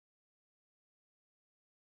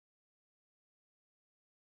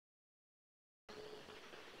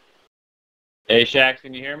Hey, Shax,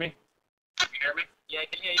 can you hear me? Yeah, I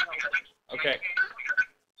can hear you. Okay.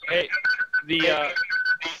 Hey,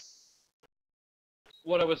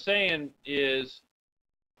 what I was saying is,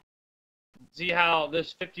 see how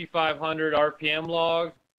this 5,500 RPM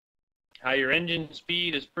log, how your engine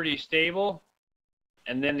speed is pretty stable,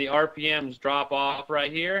 and then the RPMs drop off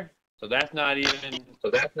right here, so that's not even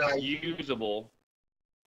usable,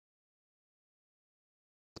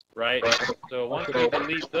 right? So once we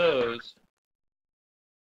delete those,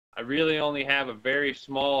 I really only have a very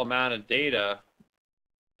small amount of data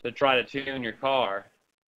to try to tune your car.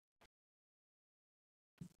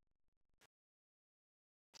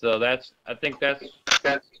 So I think that's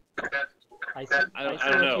I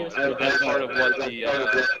don't know. So that's part of what the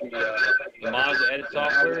MazdaEdit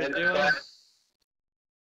software is doing.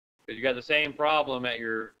 Because you got the same problem at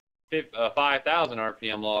your 5,000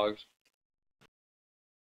 RPM logs.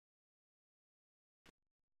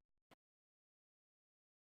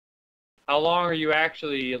 How long are you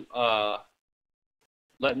actually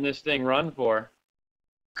letting this thing run for?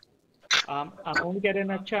 I'm only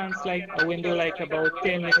getting a chance, like a window, like about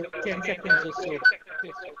 10 seconds or so,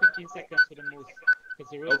 15 seconds for the most, because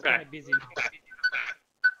the road's kind of busy.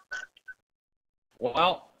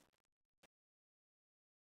 Well,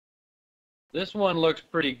 this one looks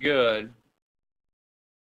pretty good.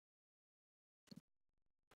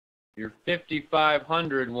 Your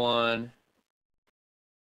 5,500 one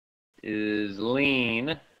is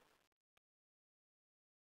lean.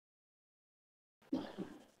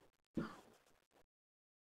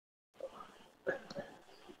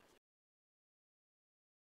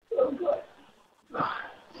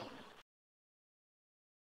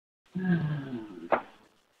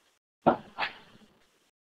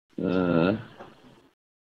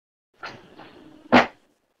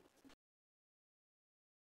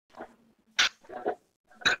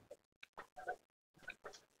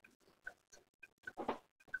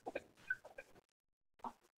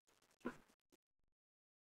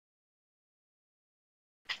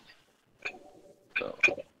 So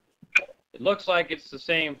it looks like it's the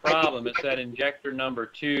same problem. It's that injector number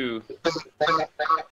 2